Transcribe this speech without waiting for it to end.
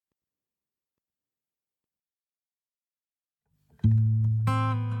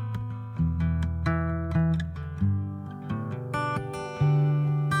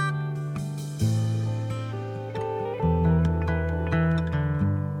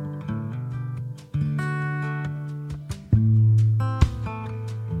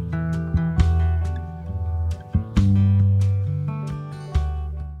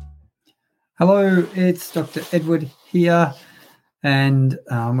Hello, it's Dr. Edward here, and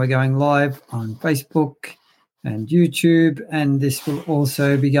we're going live on Facebook and YouTube, and this will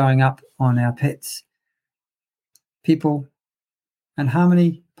also be going up on our Pets, People and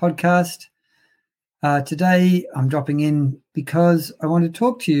Harmony podcast. Today, I'm dropping in because I want to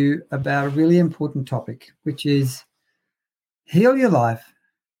talk to you about a really important topic, which is heal your life,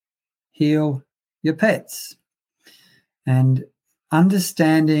 heal your pets, and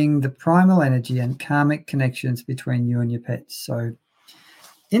understanding the primal energy and karmic connections between you and your pets. So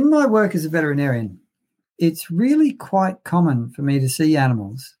in my work as a veterinarian, it's really quite common for me to see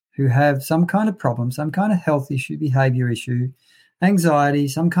animals who have some kind of problem, some kind of health issue, behavior issue, anxiety,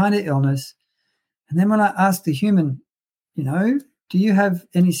 some kind of illness. And then when I ask the human, do you have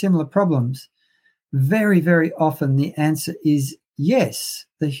any similar problems? Very, very often the answer is yes.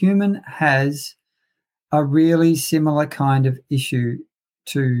 The human has a really similar kind of issue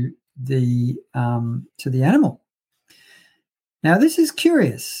to the animal. Now, this is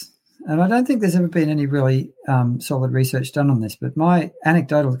curious, and I don't think there's ever been any really solid research done on this, but my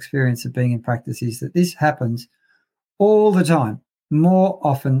anecdotal experience of being in practice is that this happens all the time, more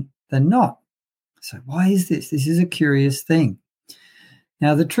often than not. So why is this? This is a curious thing.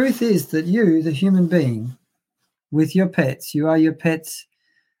 Now, the truth is that you, the human being, with your pets, you are your pet's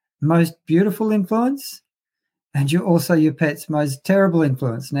most beautiful influence, and you're also your pet's most terrible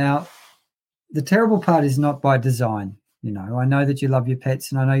influence. Now, the terrible part is not by design. I know that you love your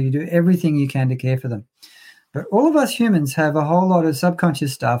pets, and I know you do everything you can to care for them. But all of us humans have a whole lot of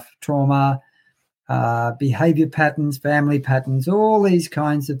subconscious stuff, trauma, behavior patterns, family patterns, all these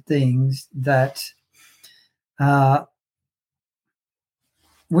kinds of things that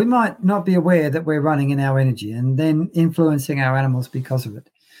we might not be aware that we're running in our energy and then influencing our animals because of it.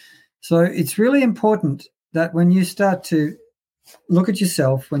 So it's really important that when you start to look at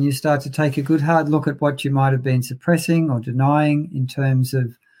yourself, when you start to take a good hard look at what you might have been suppressing or denying in terms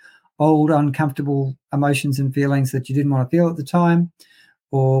of old uncomfortable emotions and feelings that you didn't want to feel at the time,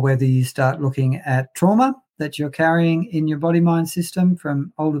 or whether you start looking at trauma that you're carrying in your body-mind system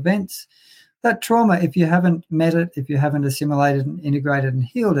from old events, that trauma, if you haven't met it, if you haven't assimilated and integrated and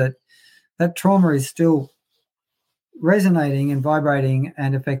healed it, that trauma is still resonating and vibrating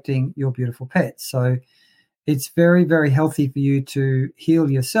and affecting your beautiful pets. So it's very, very healthy for you to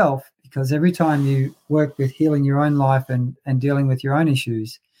heal yourself, because every time you work with healing your own life and dealing with your own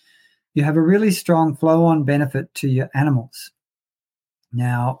issues, you have a really strong flow-on benefit to your animals.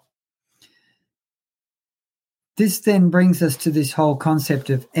 Now, this then brings us to this whole concept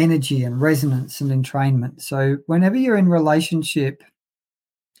of energy and resonance and entrainment. So whenever you're in relationship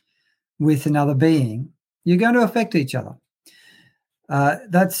with another being, you're going to affect each other.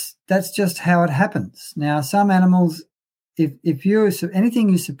 That's just how it happens. Now, some animals, if anything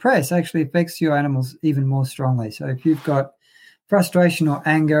you suppress actually affects your animals even more strongly. So if you've got frustration or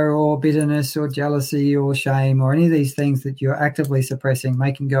anger or bitterness or jealousy or shame or any of these things that you're actively suppressing,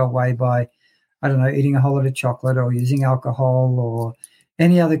 making go away by, eating a whole lot of chocolate or using alcohol or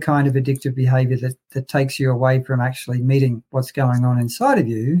any other kind of addictive behavior that takes you away from actually meeting what's going on inside of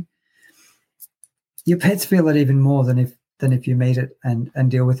you, your pets feel it even more than if you meet it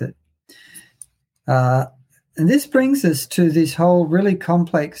and deal with it. And this brings us to this whole really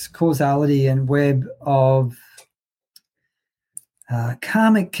complex causality and web of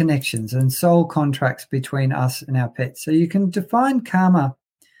karmic connections and soul contracts between us and our pets. So you can define karma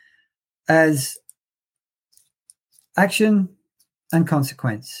as action and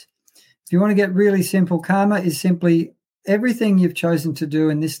consequence. If you want to get really simple, karma is simply everything you've chosen to do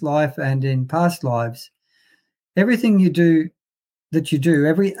in this life and in past lives. Everything you do,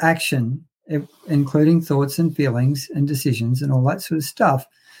 every action, including thoughts and feelings and decisions and all that sort of stuff,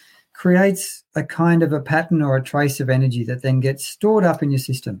 creates a kind of a pattern or a trace of energy that then gets stored up in your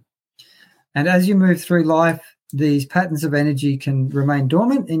system. And as you move through life, these patterns of energy can remain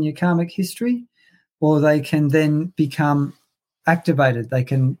dormant in your karmic history, or they can then become activated. They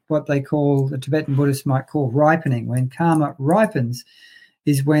can, what they call, the Tibetan Buddhists might call ripening. When karma ripens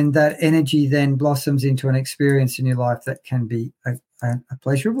is when that energy then blossoms into an experience in your life that can be a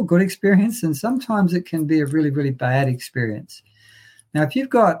pleasurable, good experience, and sometimes it can be a really, really bad experience. Now, if you've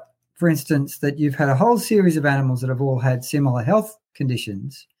got, for instance, that you've had a whole series of animals that have all had similar health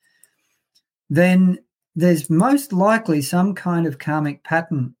conditions, then there's most likely some kind of karmic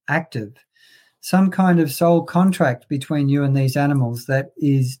pattern active, some kind of soul contract between you and these animals that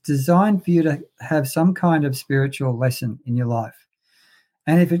is designed for you to have some kind of spiritual lesson in your life.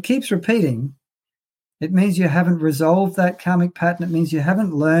 And if it keeps repeating, it means you haven't resolved that karmic pattern. It means you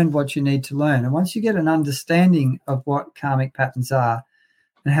haven't learned what you need to learn. And once you get an understanding of what karmic patterns are,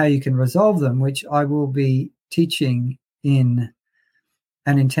 and how you can resolve them, which I will be teaching in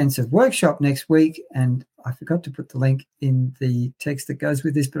an intensive workshop next week. And I forgot to put the link in the text that goes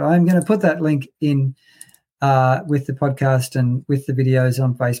with this, but I'm going to put that link in with the podcast and with the videos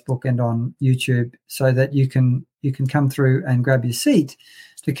on Facebook and on YouTube, so that you can come through and grab your seat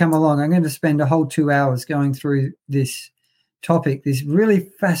to come along. I'm going to spend a whole 2 hours going through this topic, this really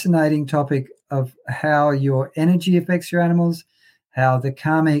fascinating topic of how your energy affects your animals, how the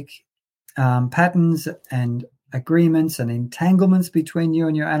karmic patterns and agreements and entanglements between you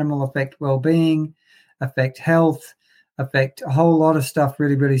and your animal affect well-being, affect health, affect a whole lot of stuff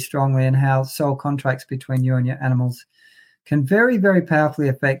really, really strongly, and how soul contracts between you and your animals can very, very powerfully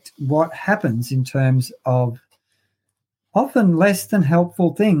affect what happens in terms of often less than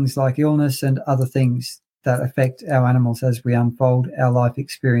helpful things like illness and other things that affect our animals as we unfold our life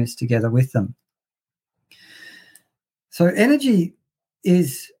experience together with them. So energy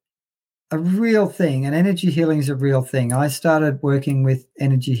is a real thing, and energy healing is a real thing. I started working with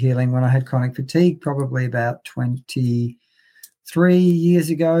energy healing when I had chronic fatigue, probably about 23 years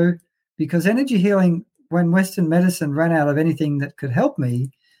ago, because energy healing, when Western medicine ran out of anything that could help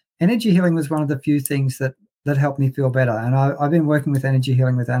me, energy healing was one of the few things that helped me feel better. And I've been working with energy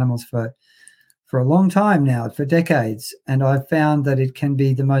healing with animals for a long time now, for decades, and I've found that it can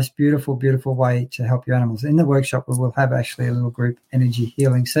be the most beautiful, beautiful way to help your animals. In the workshop, we will have actually a little group energy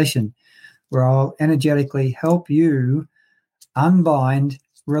healing session where I'll energetically help you unbind,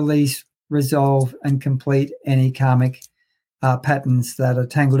 release, resolve, and complete any karmic patterns that are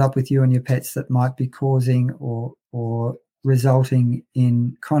tangled up with you and your pets that might be causing or resulting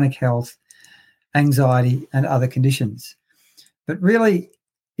in chronic health, anxiety, and other conditions. But really,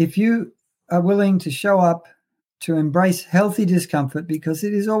 if you are willing to show up to embrace healthy discomfort, because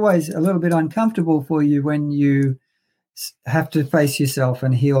it is always a little bit uncomfortable for you when you have to face yourself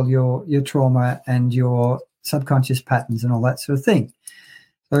and heal your trauma and your subconscious patterns and all that sort of thing.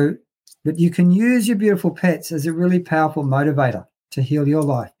 So, but you can use your beautiful pets as a really powerful motivator to heal your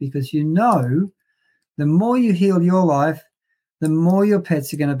life, because you know the more you heal your life, the more your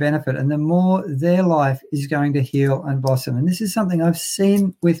pets are going to benefit and the more their life is going to heal and blossom. And this is something I've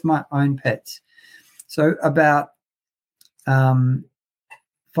seen with my own pets. So about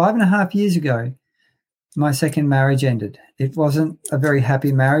 5.5 years ago, my second marriage ended. It wasn't a very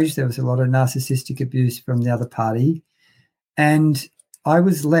happy marriage. There was a lot of narcissistic abuse from the other party. And I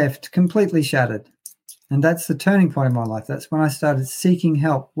was left completely shattered. And that's the turning point in my life. That's when I started seeking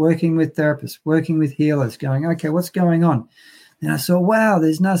help, working with therapists, working with healers, going, okay, what's going on? And I saw, wow,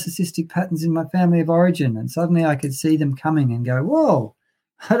 there's narcissistic patterns in my family of origin. And suddenly I could see them coming and go, whoa,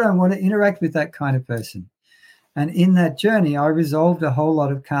 I don't want to interact with that kind of person. And in that journey, I resolved a whole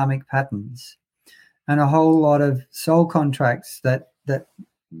lot of karmic patterns and a whole lot of soul contracts that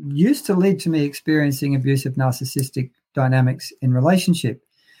used to lead to me experiencing abusive narcissistic dynamics in relationship.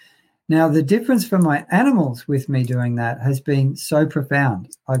 Now, the difference for my animals with me doing that has been so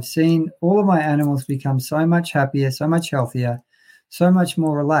profound. I've seen all of my animals become so much happier, so much healthier, so much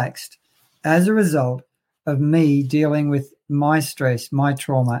more relaxed as a result of me dealing with my stress, my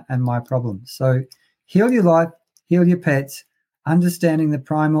trauma, and my problems. So heal your life, heal your pets, understanding the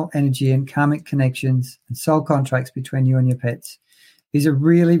primal energy and karmic connections and soul contracts between you and your pets is a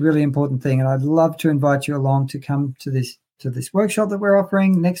really, really important thing. And I'd love to invite you along to come to this workshop that we're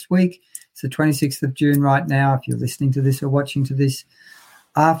offering next week. It's the 26th of June right now. If you're listening to this or watching to this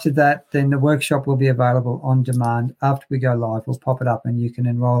after that, then the workshop will be available on demand. After we go live, we'll pop it up and you can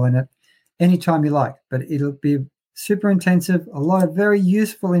enroll in it anytime you like. But it'll be super intensive, a lot of very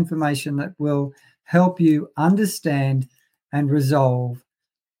useful information that will help you understand and resolve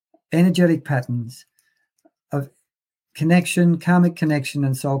energetic patterns of connection, karmic connection,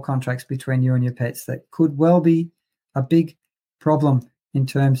 and soul contracts between you and your pets that could well be a big problem in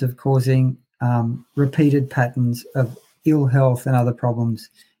terms of causing repeated patterns of ill health and other problems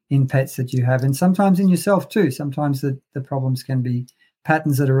in pets that you have, and sometimes in yourself too. Sometimes the problems can be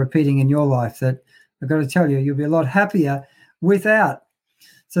patterns that are repeating in your life that I've got to tell you, you'll be a lot happier without.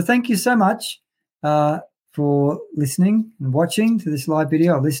 So thank you so much for listening and watching to this live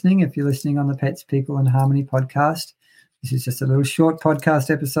video, or listening if you're listening on the Pets, People and Harmony podcast. This is just a little short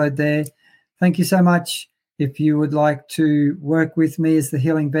podcast episode there. Thank you so much. If you would like to work with me as the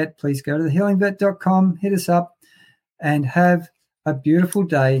Healing Vet, please go to thehealingvet.com, hit us up, and have a beautiful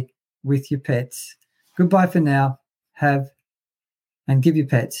day with your pets. Goodbye for now. Have and give your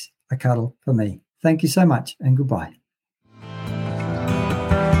pets a cuddle for me. Thank you so much, and goodbye.